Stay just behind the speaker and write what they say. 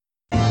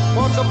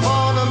Once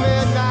upon a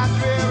midnight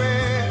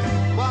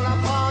dreary, while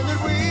I pondered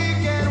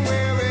weak and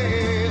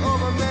weary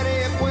over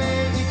many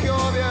quaint and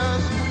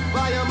curious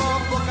volume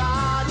of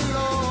forgotten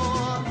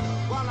lore.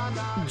 While I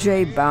died.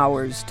 Jay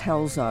Bowers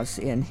tells us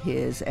in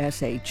his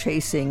essay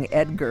Chasing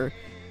Edgar,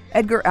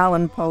 Edgar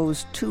Allan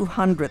Poe's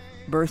 200th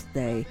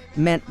birthday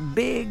meant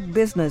big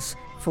business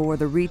for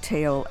the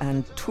retail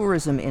and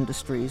tourism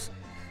industries.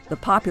 The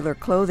popular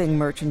clothing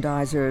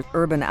merchandiser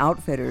Urban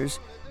Outfitters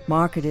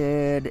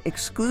marketed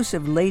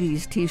exclusive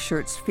ladies'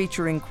 t-shirts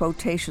featuring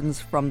quotations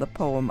from the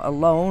poem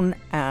Alone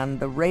and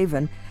The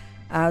Raven,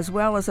 as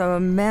well as a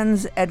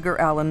men's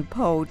Edgar Allan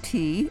Poe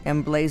tee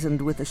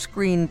emblazoned with a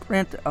screen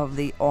print of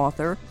the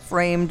author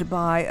framed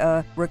by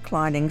a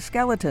reclining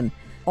skeleton.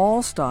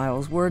 All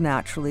styles were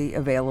naturally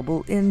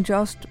available in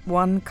just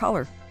one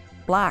color,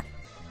 black.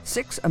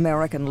 6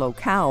 American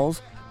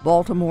locales,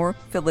 Baltimore,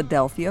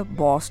 Philadelphia,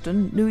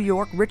 Boston, New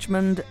York,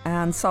 Richmond,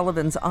 and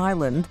Sullivan's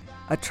Island,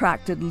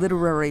 attracted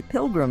literary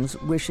pilgrims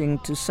wishing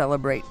to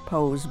celebrate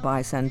Poe's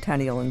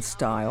bicentennial in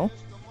style.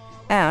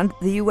 And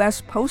the U.S.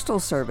 Postal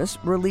Service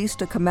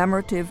released a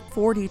commemorative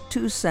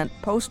 42-cent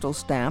postal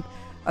stamp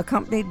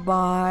accompanied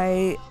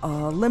by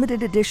a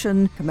limited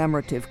edition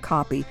commemorative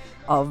copy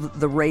of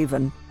The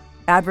Raven,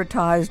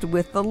 advertised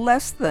with the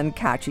less than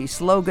catchy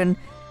slogan,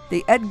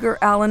 the Edgar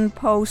Allan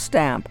Poe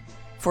stamp,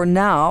 for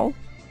now,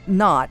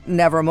 not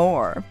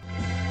nevermore.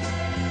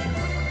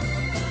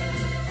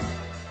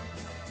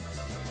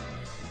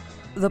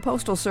 The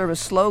Postal Service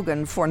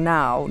slogan, for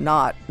now,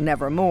 not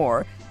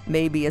nevermore,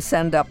 may be a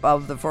send-up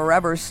of the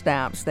forever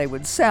stamps they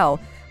would sell,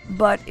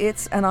 but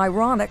it's an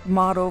ironic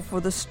motto for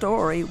the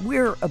story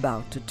we're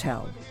about to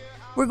tell.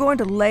 We're going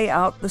to lay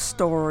out the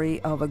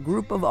story of a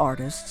group of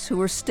artists who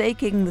are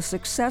staking the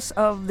success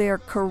of their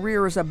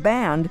career as a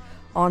band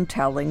on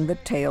telling the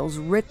tales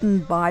written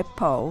by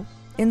Poe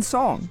in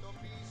song.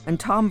 And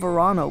Tom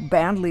Verano,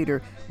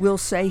 bandleader, will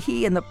say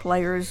he and the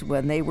players,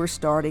 when they were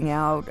starting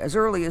out, as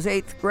early as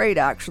 8th grade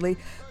actually,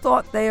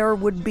 thought there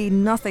would be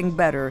nothing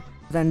better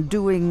than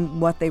doing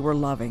what they were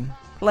loving,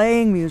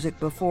 playing music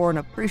before an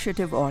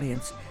appreciative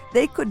audience.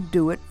 They could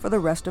do it for the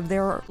rest of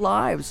their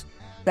lives.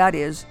 That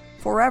is,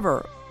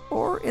 forever,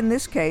 or in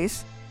this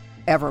case,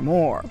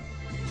 evermore.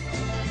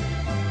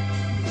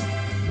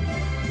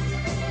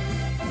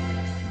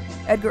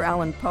 Edgar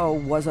Allan Poe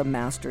was a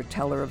master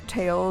teller of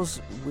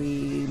tales.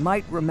 We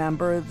might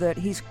remember that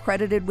he's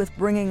credited with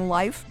bringing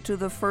life to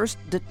the first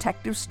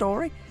detective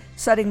story,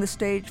 setting the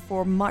stage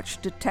for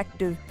much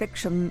detective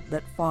fiction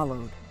that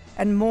followed.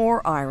 And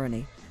more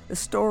irony. The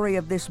story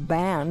of this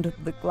band,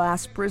 the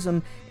Glass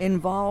Prism,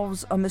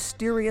 involves a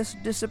mysterious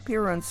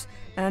disappearance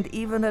and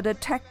even a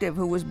detective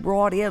who was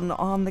brought in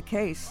on the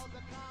case.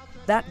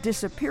 That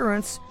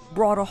disappearance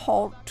brought a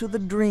halt to the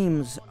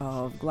dreams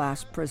of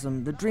Glass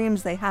Prism, the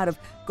dreams they had of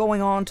going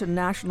on to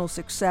national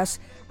success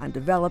and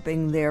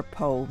developing their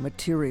Poe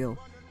material.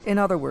 In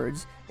other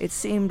words, it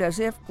seemed as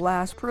if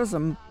Glass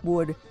Prism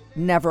would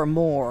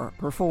nevermore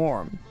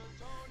perform.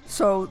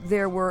 So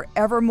there were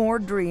evermore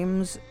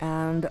dreams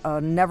and a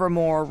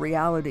nevermore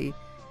reality.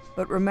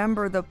 But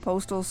remember the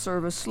Postal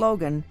Service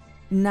slogan,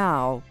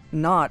 now,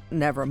 not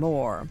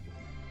nevermore.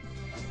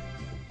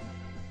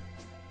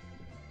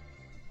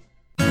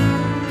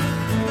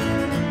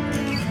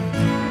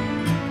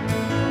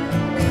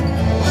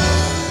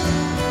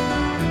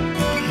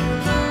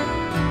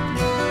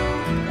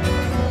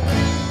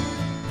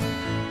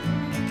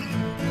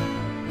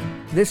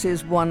 This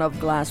is one of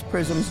Glass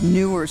Prism's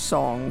newer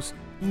songs,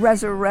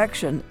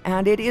 Resurrection,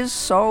 and it is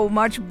so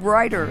much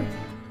brighter.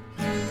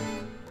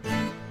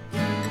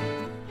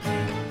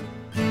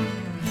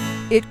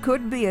 It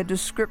could be a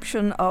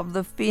description of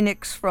the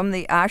phoenix from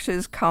the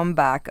ashes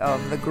comeback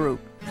of the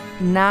group,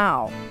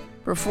 now,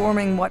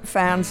 performing what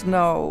fans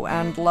know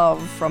and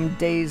love from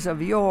days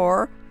of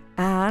yore,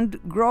 and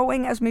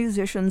growing as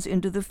musicians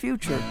into the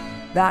future.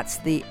 That's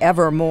the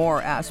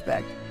evermore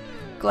aspect.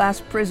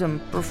 Glass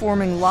Prism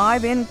performing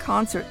live in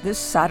concert this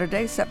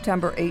Saturday,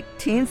 September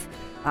 18th,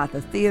 at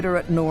the Theater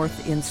at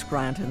North in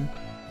Scranton.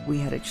 We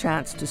had a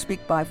chance to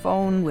speak by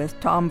phone with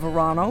Tom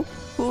Verano,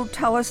 who'll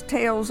tell us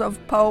tales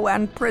of Poe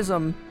and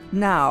Prism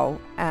now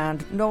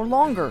and no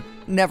longer,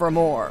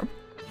 nevermore.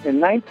 In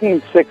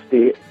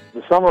 1960,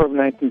 the summer of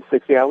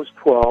 1960, I was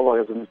 12. I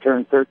was going to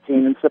turn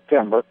 13 in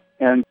September,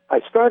 and I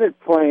started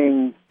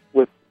playing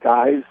with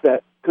guys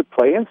that could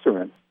play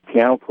instruments,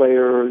 piano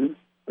player,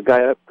 a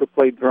guy that could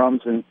play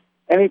drums, and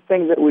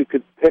anything that we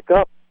could pick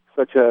up,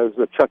 such as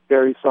a Chuck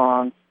Berry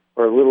song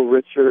or a Little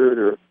Richard,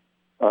 or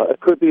it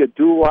could be a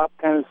doo-wop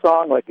kind of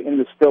song like In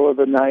the Still of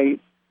the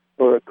Night,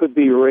 or it could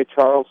be a Ray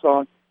Charles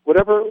song,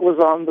 whatever was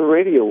on the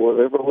radio,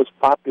 whatever was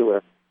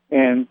popular.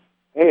 And,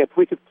 hey, if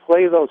we could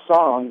play those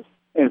songs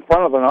in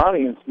front of an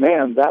audience,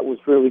 man, that was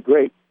really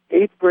great.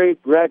 8th grade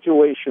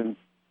graduation,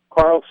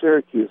 Carl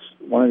Syracuse,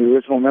 one of the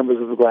original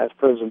members of the Glass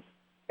Prism,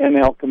 and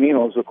El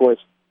Caminos, of course,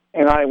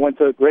 and I went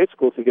to grade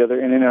school together,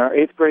 and in our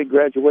 8th grade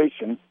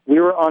graduation, we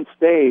were on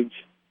stage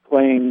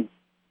playing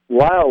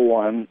Wild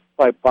One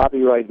by Bobby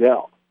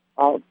Rydell.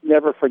 I'll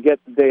never forget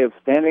the day of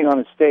standing on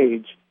a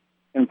stage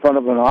in front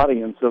of an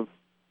audience of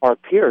our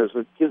peers,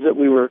 the kids that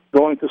we were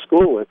going to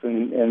school with,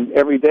 and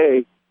every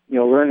day,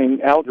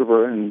 learning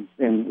algebra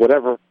and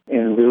whatever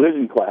in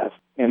religion class.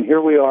 And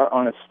here we are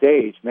on a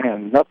stage.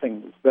 Man,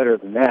 nothing is better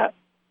than that.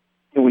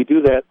 And we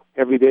do that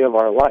every day of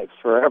our lives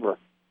forever.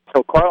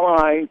 So Carl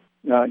and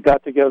I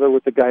got together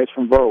with the guys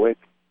from Berwick,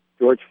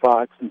 George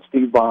Fox and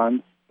Steve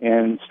Bond,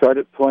 and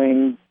started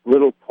playing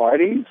little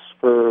parties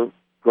for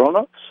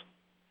grown-ups.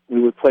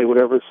 We would play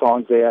whatever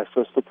songs they asked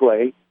us to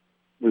play.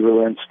 We would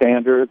learn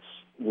standards.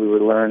 We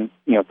would learn,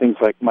 things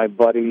like My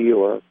Buddy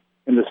or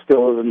In the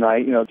Still of the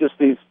Night, just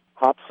these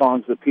pop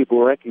songs that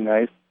people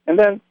recognized. And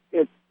then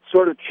it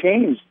sort of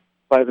changed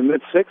by the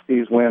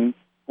mid-'60s when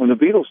the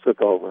Beatles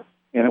took over.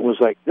 And it was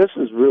like, this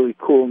is really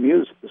cool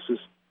music. This is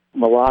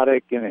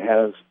melodic, and it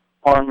has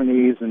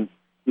harmonies, and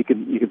you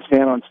could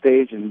stand on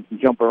stage and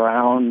jump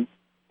around.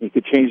 You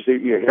could change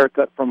your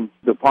haircut from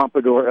the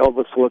pompadour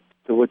Elvis look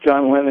to what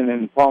John Lennon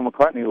and Paul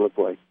McCartney looked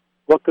like.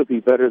 What could be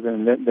better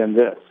than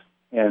this?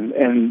 And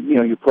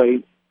you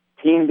play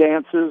teen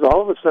dances.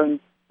 All of a sudden,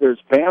 there's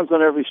bands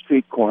on every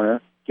street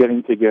corner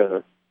getting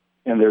together,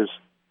 and there's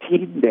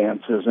teen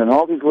dances and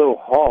all these little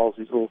halls,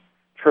 these little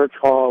church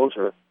halls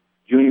or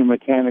Junior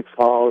Mechanics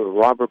Hall or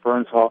Robert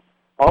Burns Hall,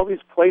 all these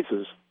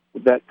places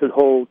that could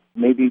hold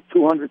maybe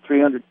 200,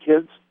 300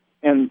 kids.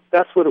 And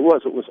that's what it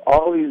was. It was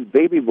all these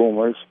baby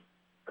boomers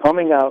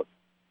coming out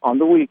on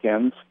the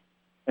weekends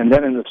and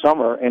then in the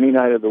summer, any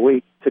night of the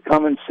week, to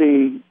come and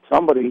see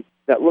somebody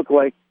that looked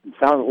like,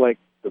 sounded like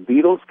the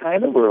Beatles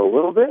kind of, or a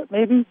little bit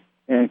maybe,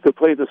 and could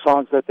play the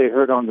songs that they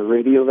heard on the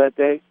radio that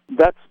day.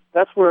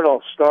 That's where it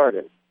all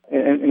started.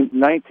 In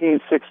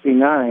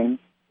 1969,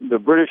 the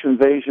British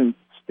invasion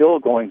still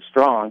going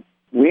strong,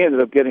 we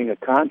ended up getting a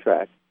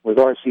contract with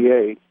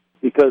RCA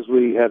because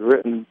we had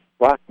written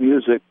rock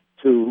music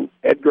to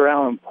Edgar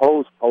Allan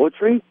Poe's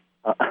poetry.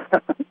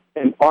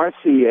 And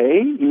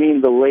RCA, you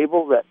mean the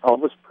label that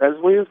Elvis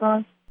Presley is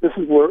on? This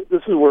is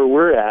where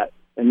we're at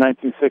in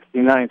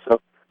 1969.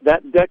 So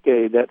that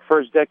decade, that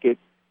first decade,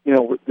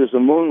 there's a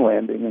moon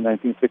landing in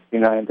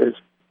 1969. There's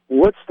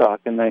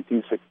Woodstock in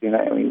 1969.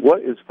 I mean,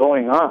 what is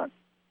going on?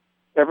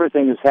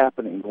 Everything is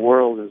happening. The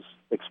world is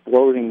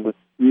exploding with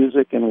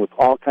music and with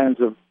all kinds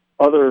of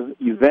other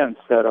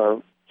events that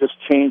are just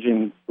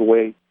changing the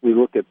way we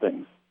look at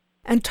things.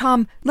 And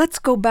Tom, let's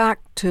go back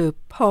to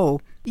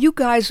Poe. You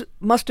guys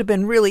must have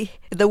been really,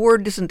 the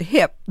word isn't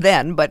hip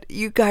then, but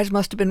you guys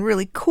must have been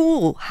really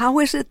cool. How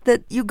is it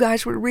that you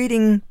guys were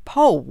reading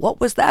Poe? What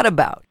was that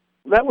about?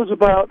 That was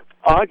about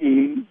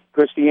Augie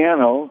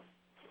Cristiano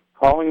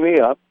calling me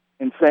up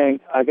and saying,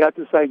 I got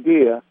this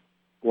idea.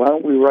 Why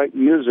don't we write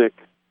music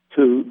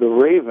to The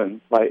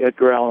Raven by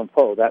Edgar Allan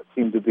Poe? That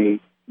seemed to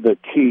be the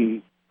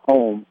key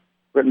poem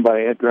written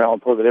by Edgar Allan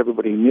Poe that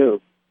everybody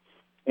knew.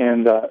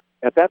 And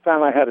at that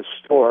time, I had a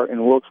store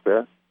in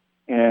Wilkes-Barre,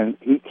 and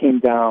he came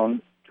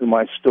down to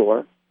my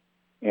store.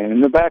 And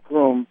in the back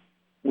room,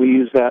 we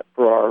used that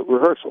for our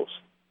rehearsals.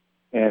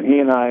 And he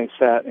and I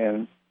sat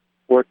and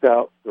worked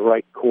out the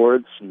right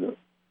chords and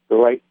the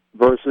right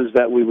verses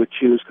that we would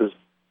choose, because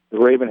The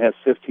Raven has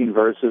 15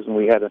 verses, and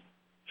we had to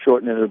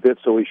shorten it a bit,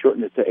 so we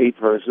shortened it to 8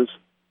 verses.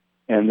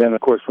 And then,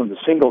 of course, when the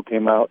single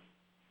came out,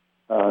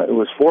 it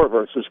was 4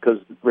 verses, because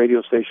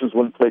radio stations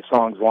wouldn't play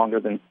songs longer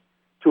than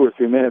 2 or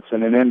 3 minutes,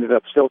 and it ended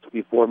up still to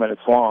be 4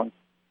 minutes long.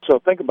 So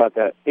think about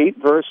that, 8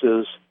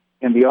 verses,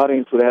 and the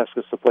audience would ask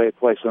us to play it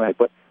twice a night.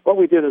 But what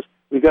we did is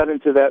we got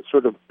into that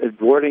sort of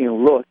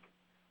Edwardian look,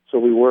 so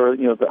we wore,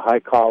 the high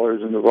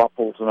collars and the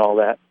ruffles and all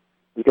that.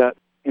 We got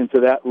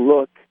into that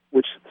look,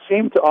 which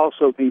seemed to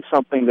also be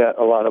something that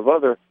a lot of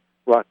other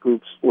rock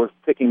groups were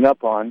picking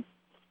up on.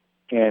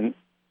 And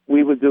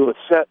we would do a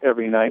set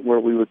every night where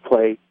we would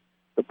play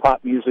the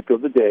pop music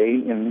of the day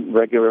in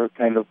regular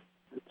kind of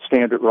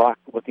standard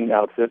rock-looking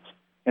outfits.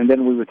 And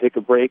then we would take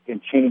a break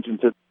and change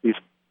into these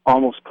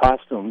almost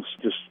costumes,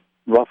 just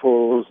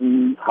ruffles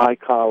and high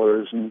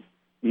collars and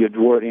the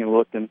Edwardian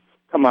look, and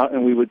come out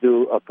and we would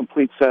do a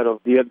complete set of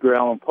the Edgar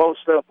Allan Poe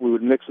stuff. We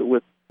would mix it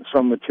with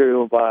some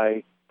material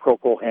by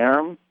Procol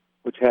Harum,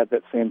 which had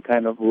that same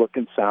kind of look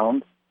and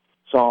sound.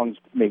 Songs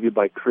maybe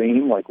by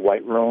Cream, like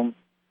White Room,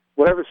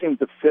 whatever seemed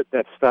to fit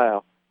that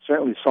style.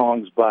 Certainly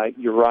songs by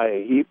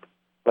Uriah Heep,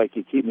 like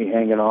You Keep Me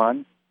Hanging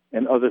On,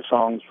 and other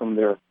songs from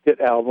their hit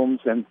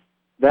albums. And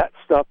that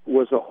stuff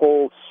was a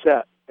whole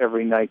set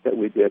every night that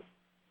we did.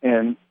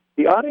 And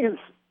the audience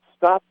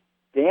stopped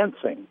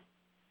dancing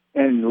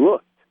and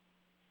looked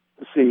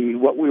to see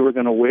what we were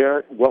going to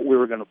wear, what we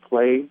were going to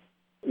play,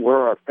 where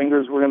our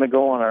fingers were going to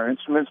go on our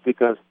instruments,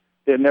 because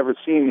they had never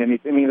seen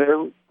anything. I mean,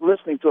 they're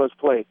listening to us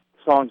play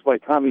songs by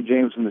Tommy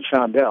James and the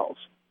Shondells,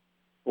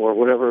 or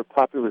whatever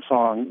popular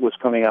song was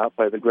coming out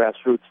by the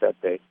Grassroots that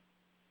day.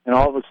 And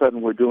all of a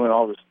sudden, we're doing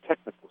all this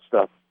technical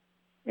stuff,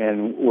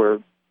 and we're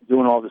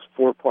doing all this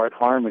 4-part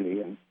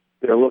harmony, and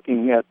they're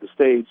looking at the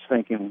stage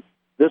thinking,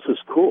 this is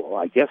cool.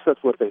 I guess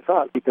that's what they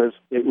thought, because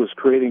it was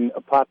creating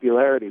a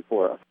popularity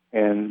for us.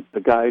 And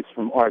the guys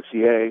from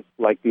RCA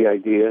liked the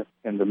idea,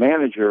 and the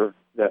manager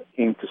that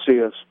came to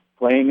see us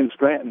playing in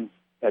Scranton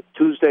at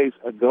Tuesday's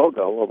A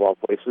Go-Go, of all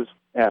places,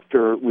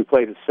 after we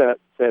played a set,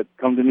 said,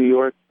 come to New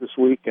York this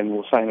week and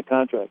we'll sign a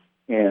contract,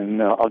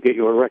 and I'll get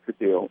you a record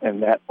deal.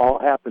 And that all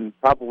happened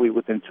probably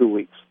within 2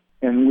 weeks.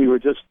 And we were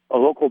just a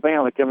local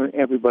band like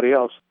everybody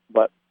else,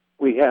 but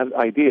we had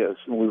ideas,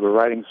 and we were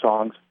writing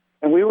songs,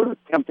 and we were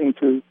attempting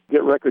to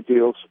get record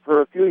deals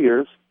for a few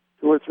years,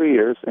 2 or 3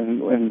 years,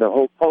 and the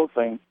whole Poe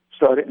thing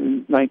started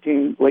in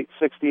late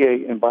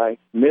 68, and by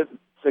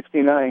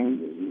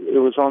mid-69, it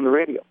was on the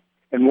radio.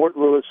 And Mort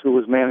Lewis, who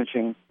was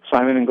managing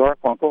Simon and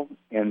Garfunkel,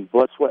 and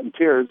Blood, Sweat, and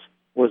Tears,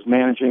 was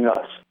managing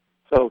us.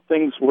 So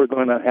things were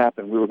going to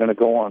happen. We were going to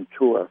go on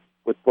tour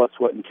with Blood,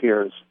 Sweat, and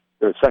Tears.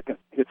 Their second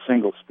hit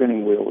single,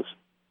 Spinning Wheel, was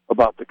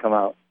about to come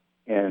out.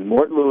 And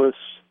Mort Lewis,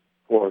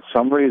 for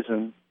some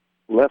reason,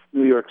 left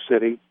New York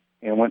City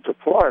and went to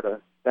Florida.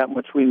 That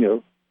much we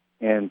knew.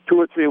 And 2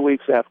 or 3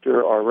 weeks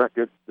after our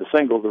record, the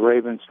single, The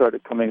Raven,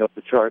 started coming up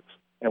the charts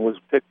and was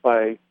picked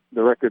by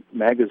the record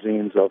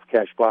magazines of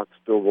Cashbox,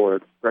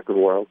 Billboard, Record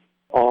World.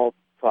 All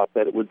thought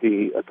that it would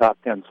be a top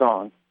 10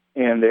 song.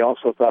 And they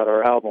also thought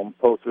our album,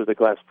 Poe Through the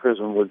Glass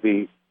Prism, would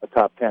be a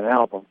top 10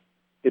 album.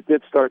 It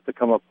did start to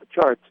come up the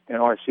charts, and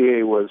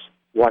RCA was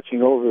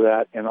watching over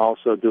that and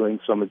also doing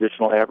some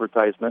additional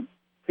advertisement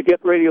to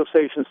get radio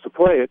stations to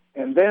play it.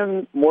 And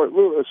then Mort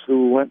Lewis,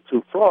 who went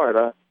to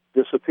Florida,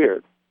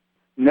 disappeared.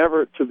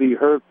 Never to be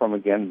heard from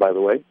again, by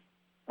the way,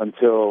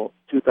 until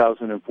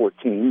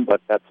 2014,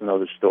 but that's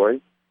another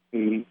story.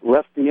 He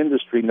left the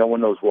industry, no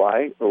one knows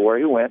why or where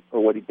he went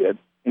or what he did,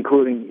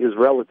 including his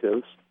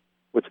relatives,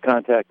 which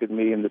contacted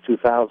me in the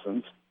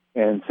 2000s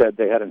and said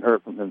they hadn't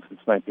heard from him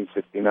since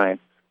 1969.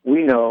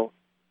 We know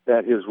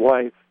that his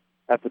wife,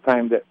 at the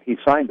time that he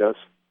signed us,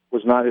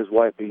 was not his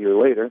wife a year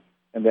later,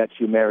 and that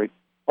she married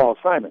Paul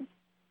Simon,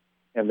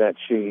 and that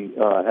she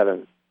had a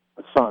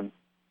son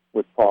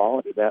with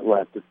Paul. That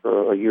lasted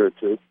for a year or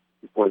two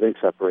before they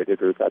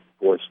separated or got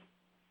divorced.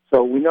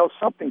 So we know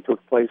something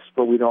took place,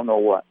 but we don't know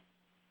what.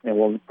 And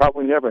we'll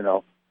probably never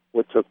know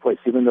what took place,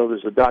 even though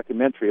there's a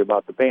documentary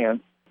about the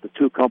band. The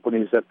two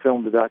companies that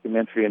filmed the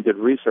documentary and did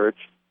research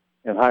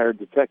and hired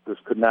detectives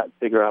could not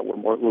figure out where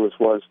Mort Lewis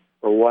was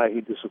or why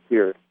he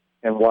disappeared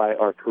and why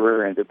our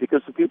career ended.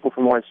 Because the people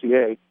from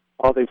RCA,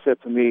 all they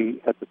said to me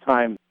at the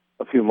time,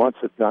 a few months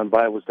had gone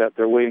by, was that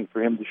they're waiting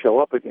for him to show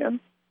up again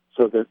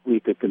so that we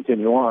could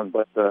continue on.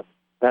 But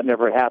that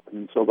never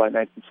happened. So by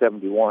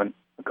 1971,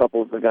 a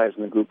couple of the guys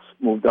in the groups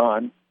moved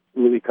on.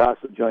 Louis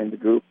Costa joined the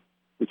group.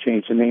 We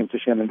changed the name to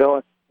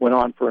Shenandoah, went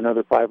on for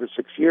another 5 or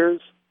 6 years,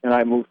 and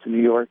I moved to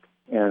New York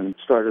and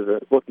started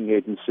a booking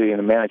agency and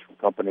a management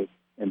company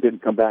and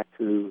didn't come back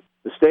to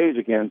the stage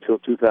again until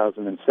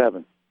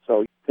 2007.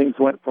 So things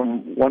went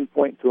from one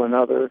point to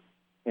another,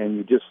 and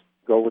you just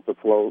go with the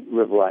flow,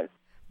 live life.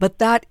 But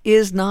that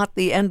is not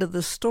the end of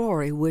the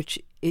story, which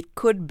it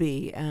could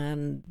be,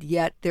 and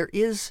yet there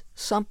is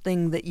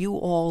something that you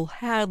all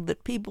had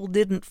that people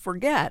didn't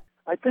forget.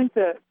 I think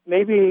that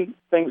maybe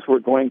things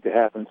were going to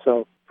happen,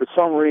 so for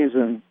some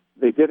reason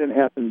they didn't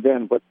happen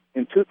then. But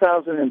in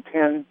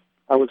 2010,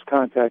 I was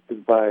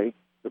contacted by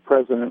the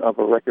president of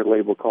a record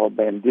label called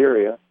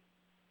Bandiria,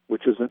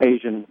 which is an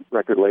Asian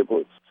record label.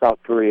 It's South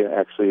Korea,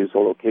 actually, is the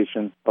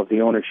location of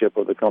the ownership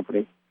of the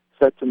company.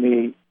 Said to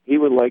me he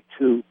would like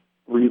to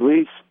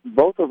release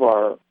both of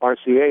our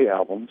RCA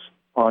albums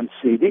on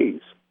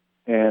CDs,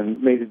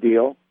 and made a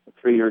deal,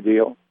 a 3-year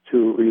deal,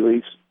 to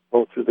release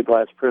Poe Through the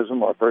Glass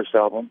Prism, our first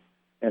album,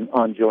 and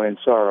On Joy and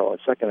Sorrow, our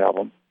second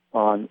album,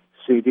 on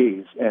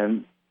CDs.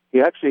 And he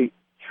actually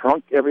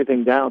shrunk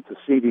everything down to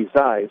CD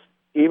size.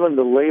 Even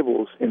the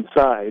labels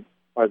inside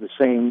are the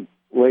same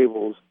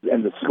labels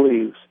and the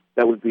sleeves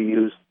that would be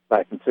used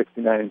back in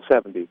 69 and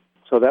 70.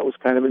 So that was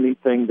kind of a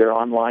neat thing. They're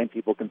online.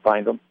 People can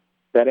find them.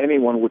 That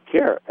anyone would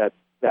care at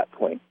that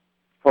point.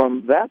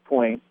 From that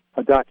point,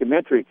 a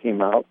documentary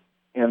came out,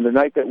 and the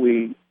night that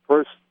we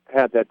first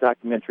had that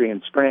documentary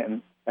in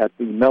Scranton at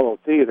the Mellow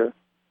Theater,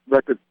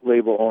 record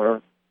label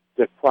owner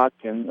Dick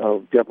Plotkin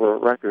of Deborah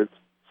Records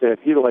said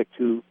he'd like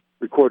to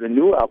record a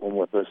new album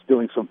with us,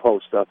 doing some Poe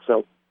stuff.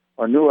 So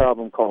our new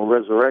album called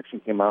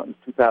Resurrection came out in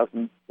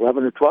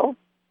 2011 or 12,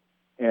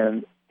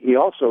 and he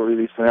also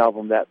released an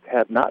album that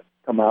had not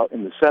come out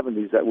in the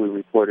 70s that we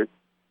recorded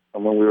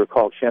when we were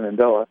called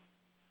Shenandoah,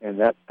 and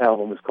that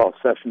album is called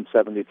Session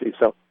 73.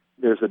 So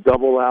there's a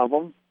double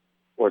album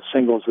or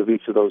singles of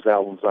each of those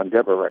albums on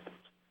Deborah Records,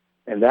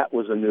 and that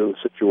was a new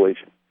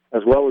situation.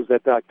 As well as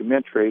that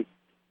documentary,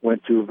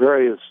 went to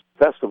various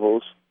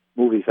festivals,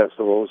 movie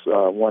festivals,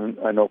 one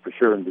I know for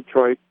sure in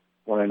Detroit,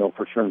 one I know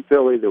for sure in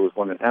Philly, there was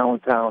one in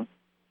Allentown.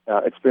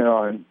 It's been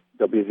on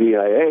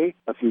WVIA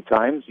a few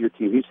times, your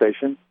TV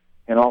station,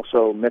 and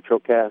also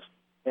Metrocast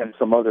and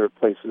some other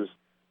places.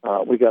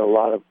 We got a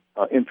lot of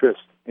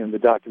interest in the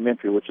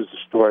documentary, which is the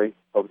story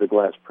of the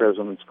Glass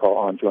Prism. It's called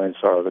On Joy and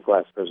Sorrow, the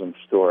Glass Prism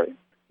story.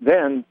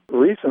 Then,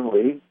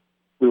 recently,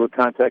 we were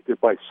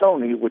contacted by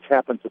Sony, which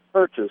happened to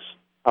purchase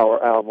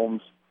our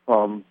albums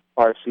from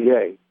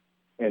RCA.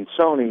 And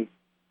Sony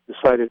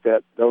decided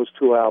that those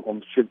two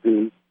albums should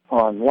be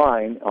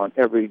online on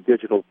every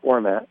digital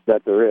format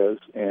that there is.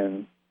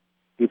 And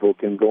people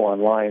can go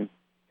online,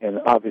 and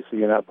obviously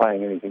you're not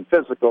buying anything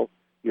physical.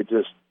 You're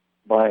just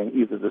buying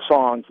either the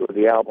songs or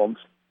the albums,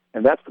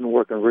 and that's been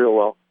working real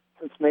well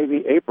since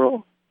maybe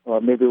April,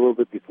 or maybe a little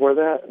bit before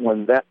that,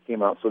 when that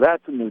came out. So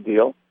that's a new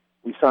deal.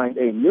 We signed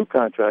a new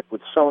contract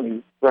with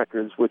Sony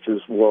Records, which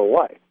is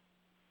worldwide.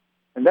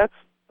 And that's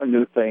a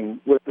new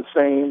thing with the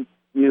same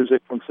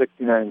music from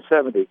 69 and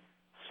 70.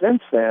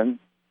 Since then,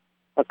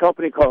 a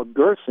company called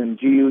Gerson,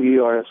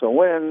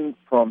 Guerson,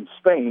 from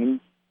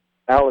Spain,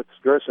 Alex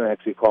Gerson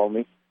actually called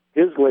me,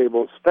 his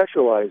label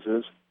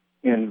specializes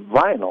in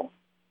vinyl.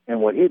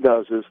 And what he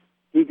does is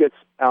he gets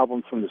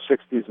albums from the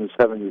 60s and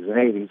 70s and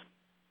 80s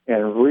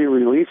and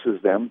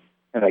re-releases them.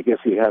 And I guess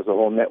he has a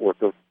whole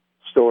network of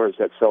stores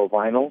that sell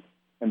vinyl,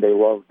 and they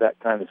love that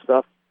kind of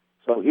stuff.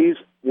 So he's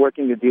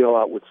working a deal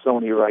out with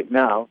Sony right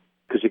now,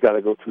 because you got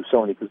to go through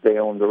Sony because they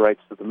own the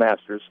rights to the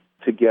masters,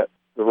 to get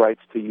the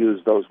rights to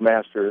use those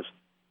masters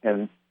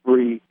and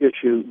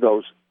reissue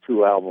those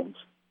two albums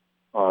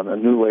on a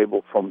new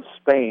label from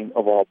Spain,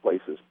 of all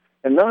places.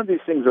 And none of these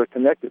things are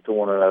connected to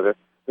one another.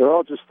 They're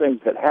all just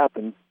things that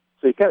happen.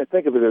 So you kind of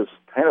think of it as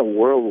kind of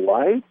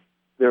worldwide.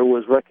 There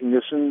was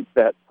recognition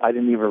that I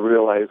didn't even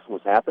realize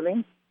was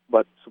happening,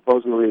 but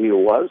supposedly it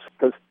was,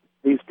 because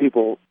these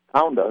people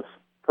found us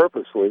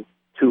purposely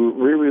to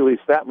re-release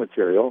that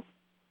material,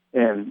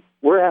 and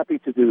we're happy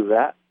to do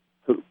that,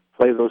 to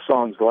play those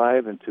songs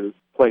live and to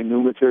play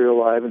new material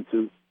live and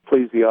to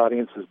please the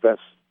audience as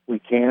best we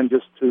can,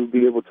 just to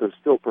be able to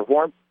still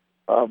perform.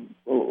 A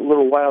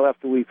little while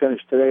after we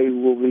finish today,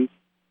 we'll be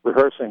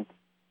rehearsing,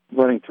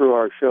 running through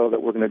our show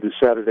that we're going to do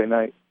Saturday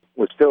night.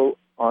 We're still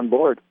on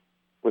board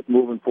with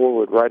moving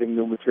forward, writing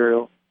new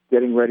material,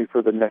 getting ready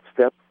for the next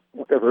step,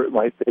 whatever it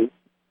might be.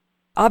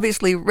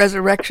 Obviously,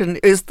 Resurrection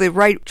is the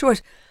right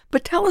choice.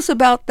 But tell us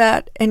about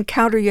that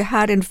encounter you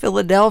had in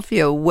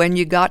Philadelphia when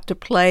you got to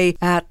play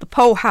at the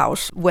Poe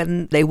House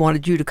when they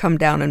wanted you to come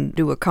down and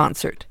do a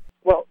concert.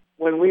 Well,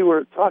 when we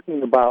were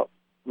talking about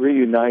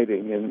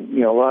reuniting,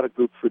 and a lot of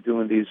groups were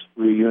doing these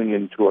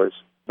reunion tours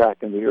back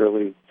in the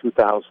early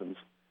 2000s.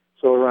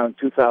 So around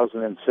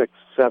 2006,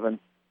 7,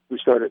 we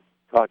started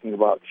talking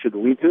about, should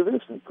we do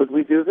this and could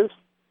we do this?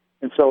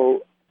 And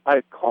so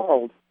I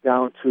called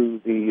down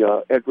to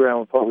the Edgar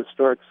Allan Poe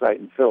Historic Site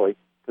in Philly,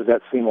 because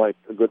that seemed like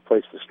a good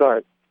place to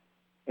start.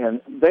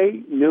 And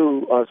they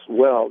knew us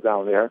well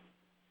down there,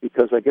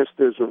 because I guess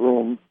there's a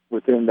room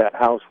within that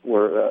house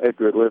where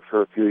Edgar lived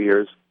for a few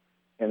years,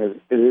 and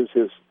it is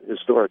his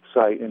historic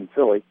site in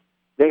Philly.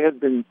 They had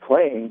been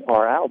playing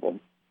our album,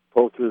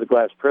 Poe Through the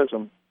Glass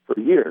Prism, for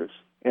years.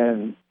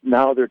 And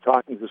now they're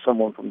talking to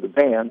someone from the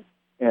band,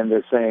 and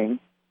they're saying,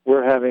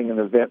 we're having an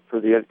event for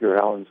the Edgar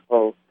Allan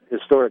Poe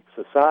Historic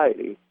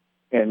Society,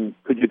 and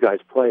could you guys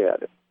play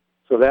at it?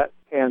 So that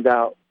panned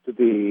out to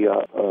be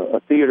a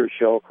theater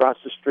show across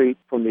the street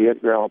from the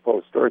Edgar Allan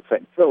Poe Historic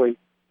Site in Philly.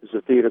 There's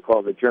a theater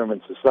called the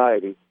German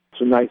Society.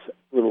 It's a nice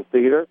little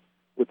theater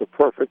with a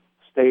perfect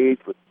stage,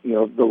 with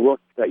the look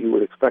that you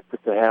would expect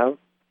it to have.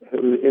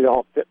 It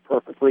all fit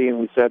perfectly, and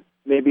we said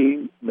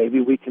maybe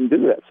we can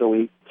do that. So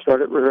we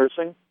started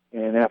rehearsing,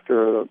 and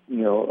after a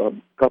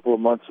couple of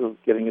months of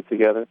getting it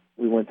together,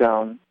 we went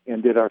down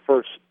and did our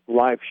first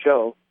live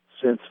show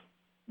since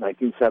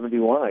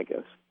 1971. I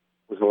guess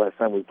was the last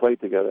time we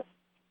played together.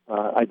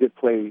 I did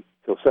play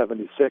till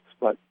 76,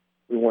 but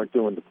we weren't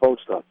doing the Poe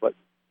stuff. But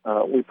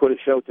we put a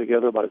show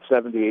together, about a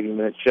 70,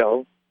 80-minute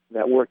show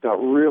that worked out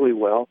really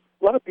well.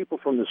 A lot of people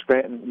from the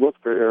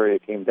Scranton-Wilkes-Barre area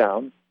came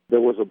down. There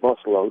was a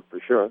busload for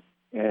sure,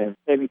 and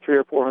maybe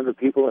 300 or 400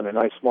 people in a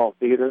nice small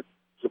theater. It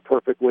was a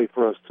perfect way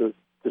for us to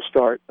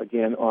start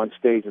again on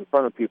stage in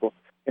front of people.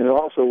 And it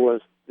also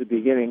was the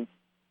beginning.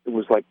 It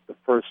was like the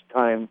first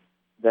time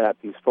that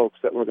these folks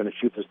that were going to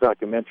shoot this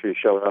documentary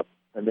showed up,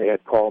 and they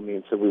had called me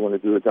and said, we want to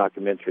do a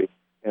documentary.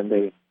 And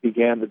they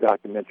began the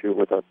documentary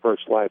with our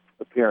first live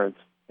appearance,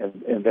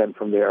 and then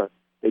from there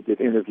they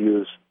did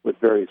interviews with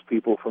various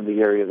people from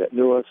the area that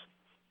knew us,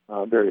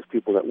 various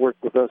people that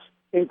worked with us,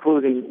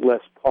 including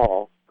Les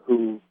Paul,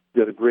 who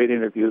did a great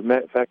interview.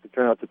 In fact, it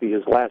turned out to be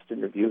his last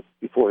interview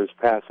before his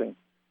passing.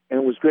 And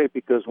it was great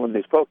because when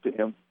they spoke to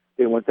him,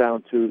 they went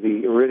down to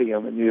the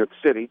Iridium in New York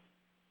City,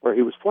 where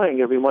he was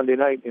playing every Monday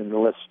night in the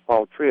Les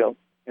Paul Trio.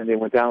 And they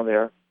went down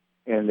there,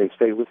 and they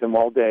stayed with him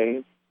all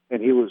day.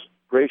 And he was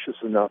gracious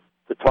enough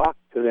to talk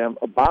to them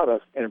about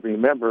us and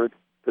remembered,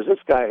 because this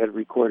guy had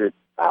recorded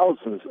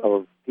thousands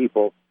of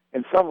people,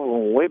 and some of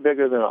them way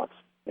bigger than us,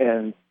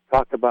 and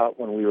talked about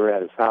when we were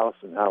at his house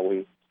and how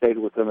we stayed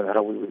with him and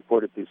how we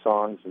recorded these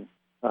songs and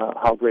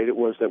how great it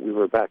was that we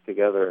were back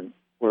together. And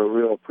we're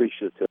real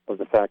appreciative of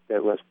the fact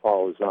that Les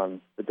Paul is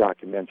on the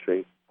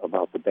documentary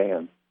about the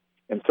band.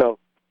 And so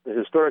the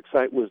Historic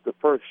Site was the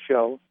first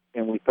show,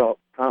 and we felt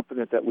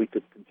confident that we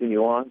could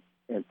continue on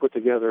and put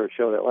together a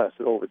show that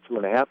lasted over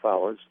 2.5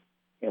 hours.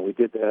 And we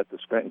did that at the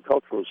Scranton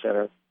Cultural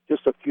Center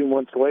just a few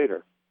months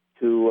later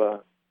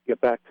to get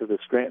back to the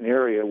Scranton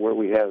area where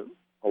we had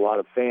a lot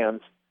of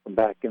fans from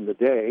back in the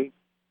day,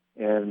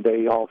 and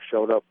they all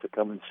showed up to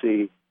come and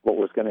see what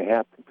was going to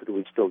happen. Could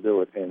we still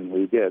do it? And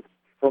we did.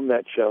 From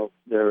that show,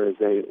 there is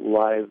a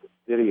live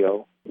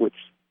video, which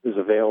is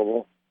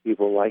available.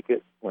 People like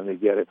it when they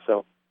get it.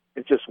 So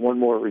it's just one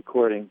more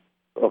recording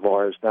of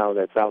ours now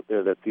that's out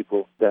there that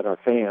people that are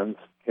fans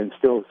can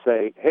still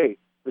say, hey,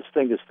 this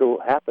thing is still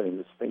happening.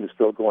 This thing is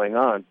still going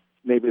on.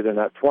 Maybe they're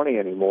not 20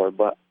 anymore,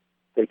 but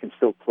they can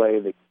still play,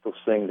 they can still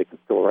sing, they can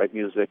still write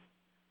music,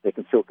 they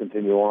can still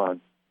continue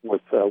on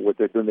with what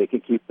they're doing. They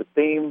can keep the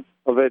theme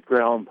of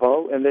Edgar Allan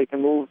Poe, and they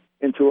can move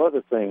into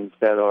other things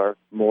that are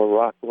more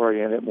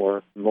rock-oriented,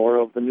 more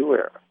of the new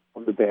era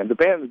of the band. The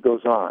band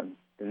goes on,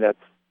 and that's,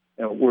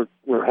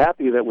 we're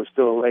happy that we're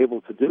still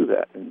able to do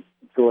that, and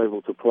still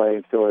able to play,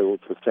 and still able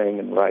to sing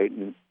and write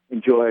and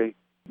enjoy.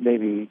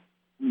 Maybe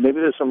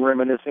there's some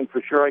reminiscing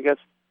for sure, I guess,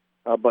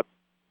 but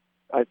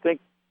I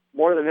think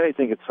more than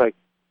anything, it's like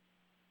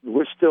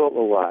we're still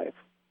alive.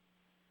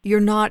 You're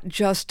not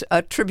just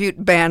a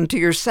tribute band to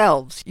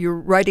yourselves. You're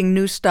writing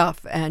new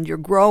stuff, and you're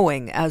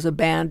growing as a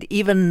band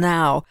even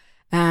now,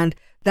 and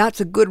that's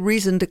a good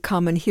reason to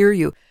come and hear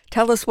you.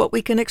 Tell us what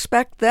we can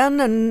expect then,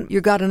 and you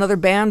got another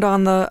band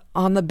on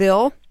the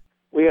bill?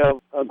 We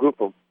have a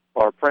group of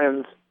our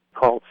friends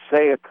called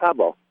Say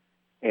Cabo,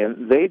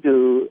 and they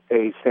do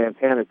a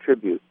Santana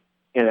tribute,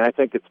 and I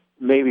think it's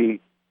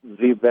maybe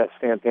the best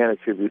Santana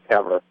tribute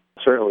ever,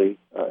 certainly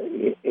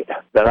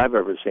that I've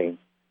ever seen.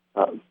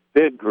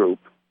 Big group,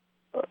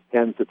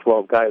 10 to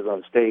 12 guys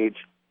on stage,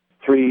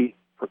 3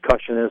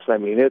 percussionists. I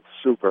mean, it's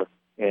super.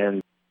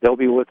 And they'll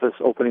be with us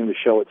opening the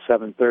show at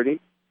 7:30.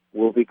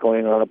 We'll be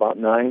going on about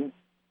 9.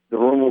 The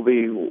room will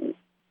be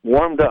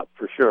warmed up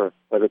for sure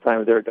by the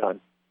time they're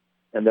done.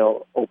 And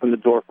they'll open the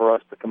door for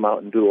us to come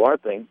out and do our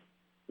thing,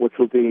 which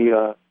will be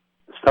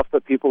stuff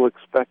that people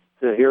expect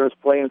to hear us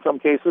play in some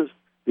cases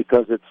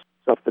because it's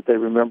stuff that they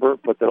remember,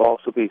 but there'll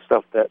also be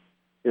stuff that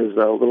is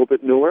a little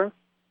bit newer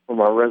from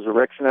our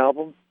Resurrection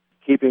album,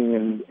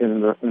 keeping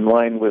in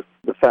line with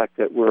the fact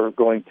that we're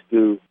going to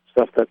do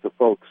stuff that the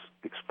folks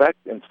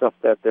expect and stuff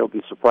that they'll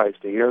be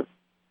surprised to hear.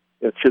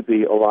 It should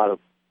be a lot of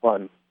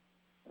fun.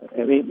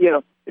 I mean,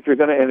 if you're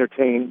going to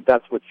entertain,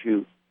 that's what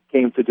you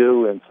came to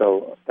do, and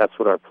so that's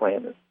what our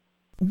plan is.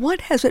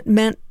 What has it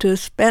meant to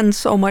spend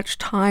so much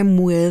time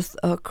with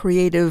a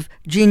creative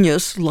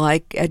genius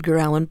like Edgar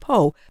Allan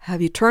Poe?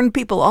 Have you turned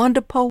people on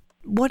to Poe?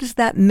 What has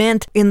that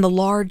meant in the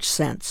large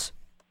sense?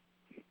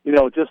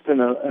 Just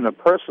in a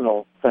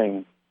personal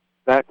thing,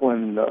 back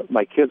when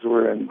my kids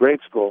were in grade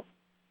school,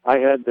 I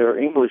had their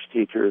English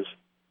teachers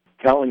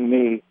telling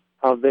me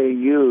how they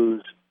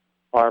use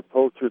our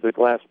Poe Through the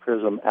Glass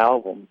Prism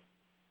album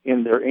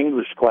in their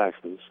English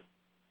classes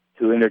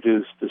to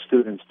introduce the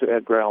students to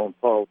Edgar Allan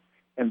Poe,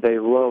 and they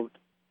loved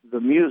the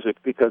music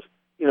because,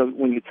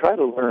 when you try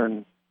to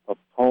learn a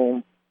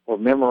poem or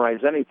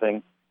memorize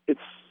anything,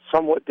 it's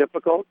somewhat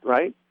difficult,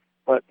 right?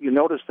 But you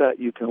notice that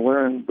you can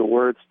learn the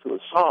words to a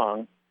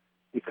song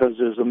because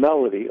there's a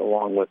melody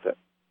along with it.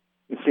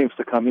 It seems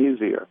to come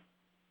easier.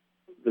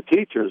 The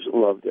teachers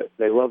loved it.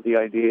 They loved the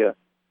idea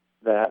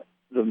that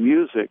the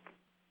music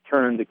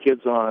turned the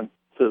kids on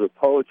to the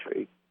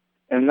poetry,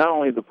 and not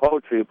only the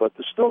poetry, but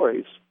the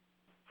stories.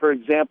 For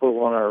example,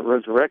 on our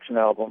Resurrection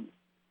album,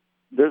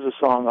 there's a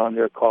song on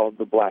there called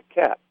The Black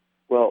Cat.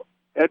 Well,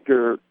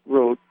 Edgar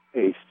wrote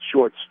a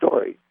short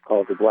story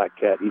called The Black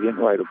Cat. He didn't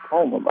write a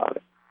poem about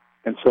it.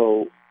 And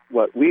so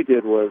what we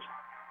did was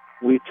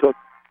we took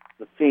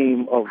the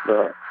theme of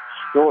the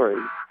story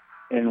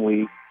and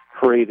we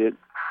created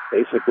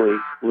basically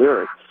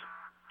lyrics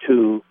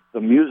to the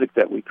music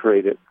that we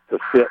created to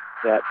fit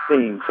that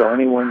theme. So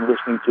anyone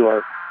listening to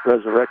our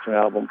Resurrection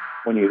album,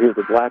 when you hear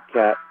The Black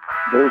Cat,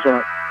 those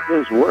aren't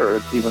his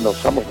words, even though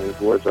some of his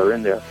words are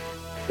in there.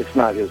 It's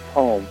not his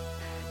poem,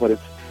 but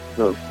it's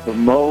the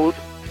mode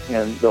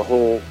and the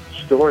whole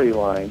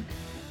storyline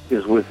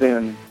is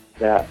within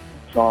that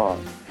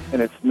song.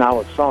 And it's now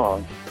a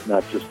song,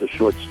 not just a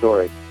short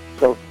story.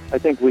 So I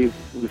think we've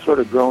sort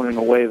of grown in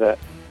a way that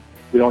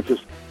we don't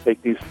just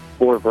take these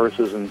 4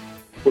 verses and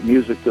put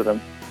music to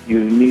them.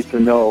 You need to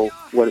know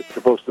what it's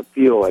supposed to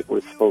feel like, what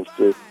it's supposed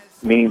to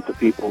mean to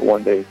people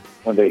when they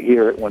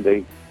hear it, when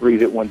they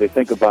read it, when they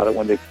think about it,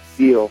 when they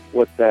feel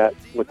what that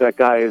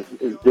guy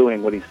is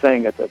doing, what he's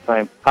saying at that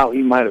time, how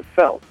he might have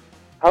felt.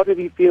 How did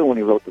he feel when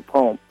he wrote the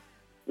poem?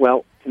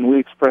 Well, can we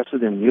express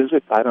it in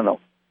music? I don't know.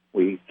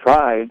 We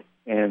tried,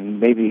 and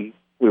maybe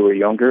we were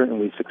younger and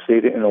we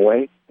succeeded in a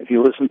way. If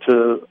you listen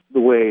to the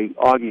way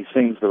Augie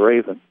sings The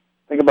Raven,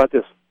 think about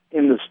this.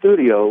 In the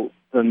studio,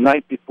 the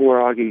night before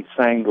Augie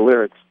sang the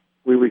lyrics,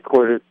 we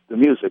recorded the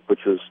music,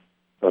 which was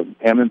a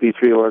Hammond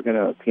B3 organ,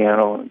 a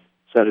piano, and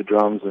a set of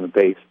drums, and a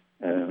bass,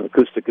 and an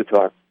acoustic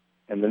guitar.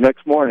 And the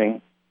next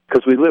morning,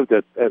 because we lived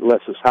at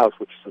Les's house,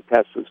 which is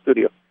attached to the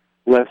studio,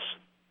 Les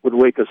would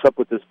wake us up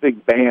with this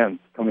big band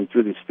coming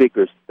through these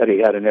speakers that he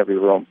had in every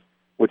room,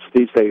 which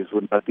these days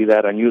would not be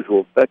that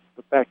unusual. But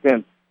back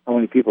then, how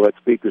many people had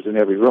speakers in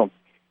every room?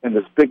 And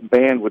this big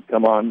band would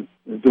come on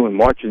doing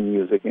marching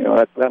music.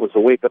 That was a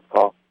wake-up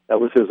call. That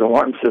was his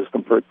alarm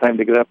system for time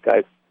to get up,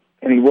 guys.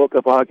 And he woke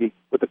up Augie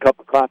with a cup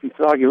of coffee. He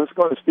said, Augie, let's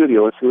go in the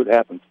studio. Let's see what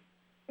happens.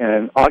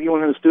 And Augie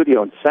went in the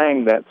studio and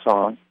sang that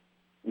song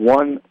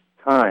one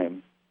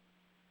time.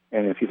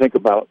 And if you think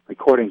about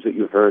recordings that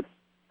you've heard,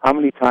 how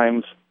many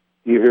times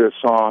do you hear a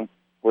song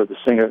where the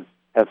singer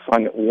has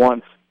sung it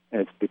once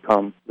and it's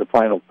become the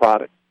final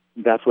product?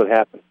 That's what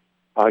happened.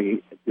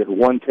 He did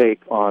one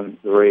take on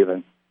The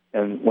Raven,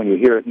 and when you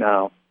hear it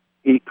now,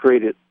 he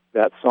created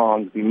that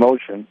song's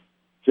emotion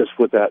just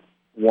with that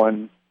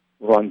one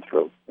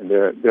run-through. And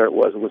there it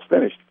was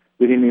finished.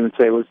 We didn't even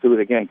say, let's do it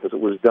again, because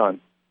it was done.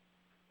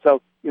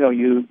 So,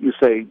 you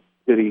say,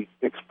 did he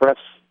express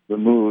the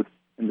mood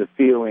and the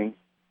feeling?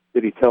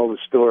 Did he tell the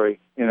story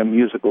in a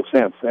musical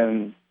sense?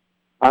 And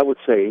I would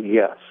say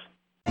yes.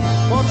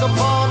 Once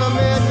upon a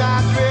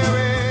midnight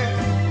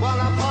dreary, while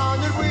I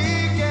pondered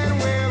weak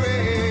and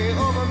weary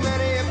over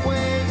many a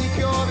quaint and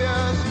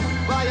curious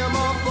volume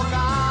of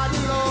forgotten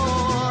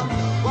lore,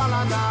 while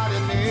I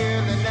nodded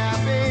nearly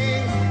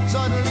napping,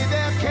 suddenly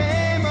there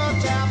came a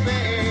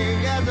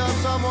tapping as of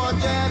someone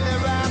gently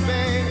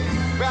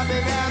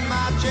rapping at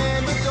my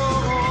chamber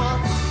door.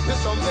 It's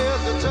some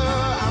visitor,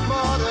 I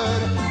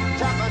muttered,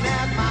 tapping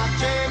at my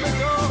chamber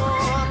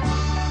door.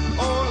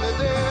 Only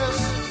this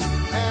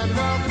and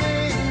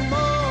nothing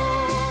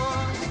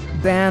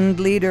more. Band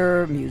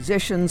leader,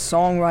 musician,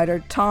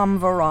 songwriter Tom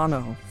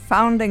Verano,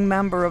 founding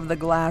member of the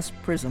Glass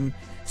Prism,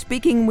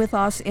 speaking with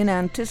us in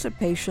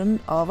anticipation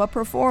of a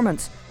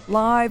performance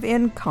live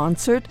in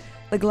concert,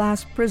 the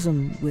Glass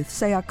Prism with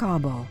Saya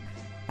Cabo,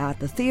 at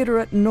the Theater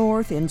at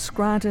North in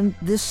Scranton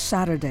this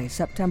Saturday,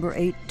 September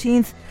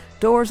 18th.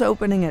 Doors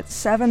opening at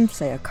 7,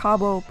 Saya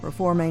Cabo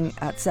performing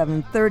at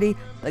 7:30.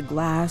 The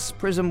Glass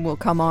Prism will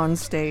come on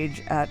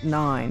stage at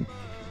 9.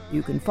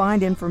 You can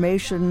find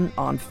information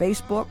on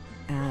Facebook,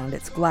 and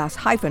it's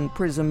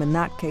Glass-Prism in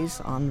that case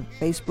on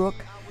Facebook.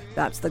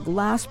 That's the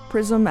Glass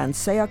Prism and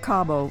Saya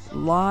Cabo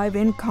live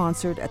in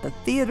concert at the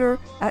Theater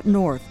at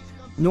North,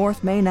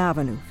 North Main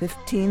Avenue,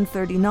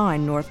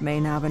 1539 North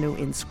Main Avenue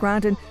in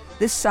Scranton,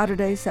 this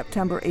Saturday,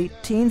 September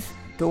 18th.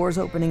 Doors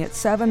opening at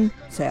 7,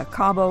 Saya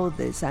Cabo,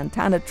 the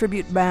Santana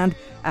Tribute Band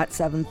at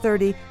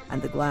 7:30,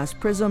 and the Glass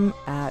Prism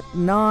at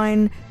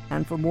 9.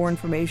 And for more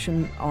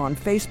information on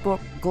Facebook,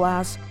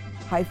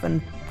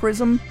 Glass-Prism.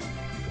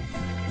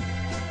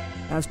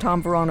 As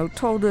Tom Verano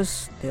told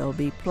us, they'll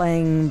be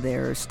playing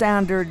their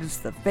standards,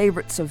 the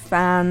favorites of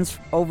fans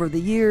over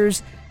the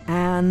years,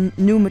 and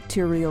new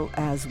material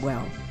as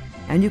well.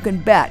 And you can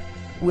bet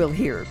we'll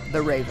hear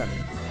The Raven.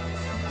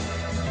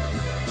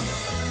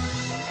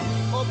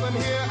 Open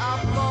here, I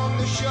flung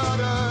the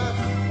shutter,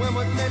 when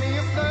with many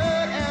a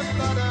flirt and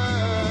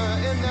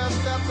flutter, in there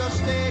stepped the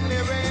stately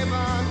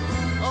raven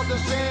of the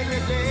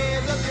sacred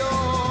days of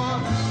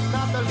yore.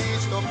 Not the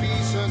least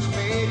obeisance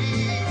made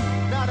he,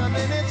 not a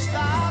minute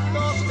stopped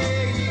or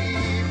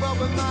stayed, but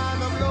with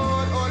mind of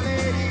lord or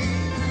lady,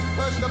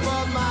 perched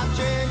above my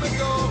chamber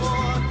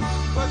door,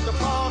 perched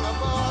upon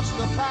above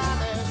the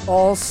palace.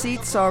 All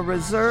seats are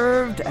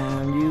reserved,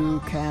 and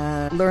you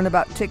can learn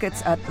about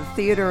tickets at the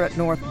Theater at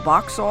North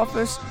box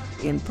office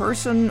in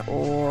person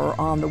or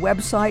on the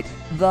website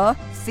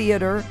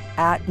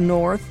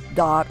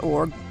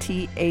thetheateratnorth.org,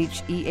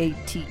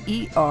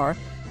 THEATER,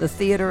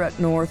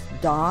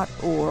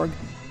 thetheateratnorth.org.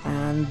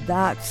 And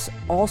that's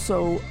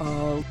also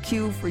a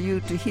cue for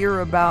you to hear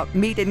about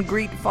meet and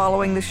greet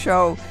following the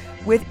show,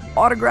 with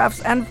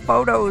autographs and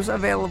photos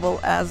available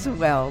as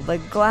well. The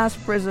Glass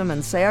Prism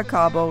and Saya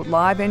Cabo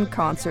live in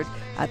concert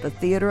at the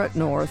Theater at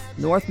North,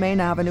 North Main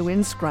Avenue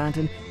in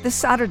Scranton, this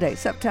Saturday,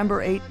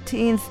 September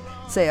 18th.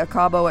 Saya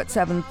Cabo at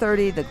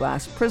 7:30, the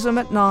Glass Prism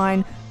at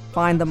 9.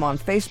 Find them on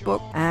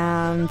Facebook,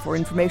 and for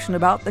information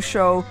about the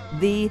show,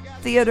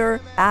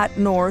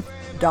 thetheateratnorth.org.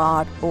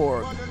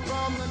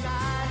 From the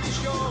night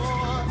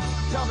shore,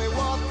 tell me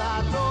what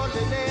thy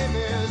lordly